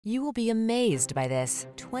You will be amazed by this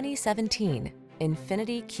 2017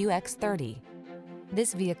 INFINITI QX30.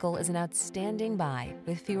 This vehicle is an outstanding buy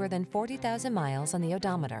with fewer than 40,000 miles on the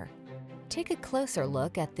odometer. Take a closer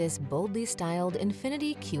look at this boldly styled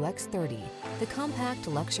INFINITI QX30, the compact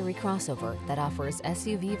luxury crossover that offers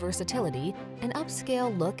SUV versatility, an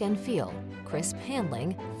upscale look and feel, crisp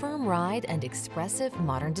handling, firm ride, and expressive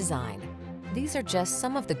modern design. These are just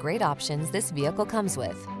some of the great options this vehicle comes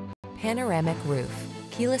with: panoramic roof,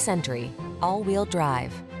 keyless entry, all-wheel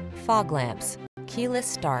drive, fog lamps, keyless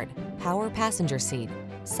start, power passenger seat,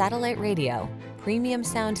 satellite radio, premium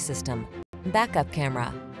sound system, backup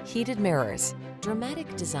camera, heated mirrors.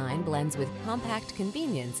 Dramatic design blends with compact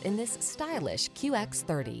convenience in this stylish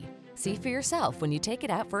QX30. See for yourself when you take it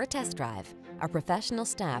out for a test drive. Our professional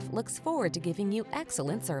staff looks forward to giving you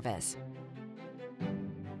excellent service.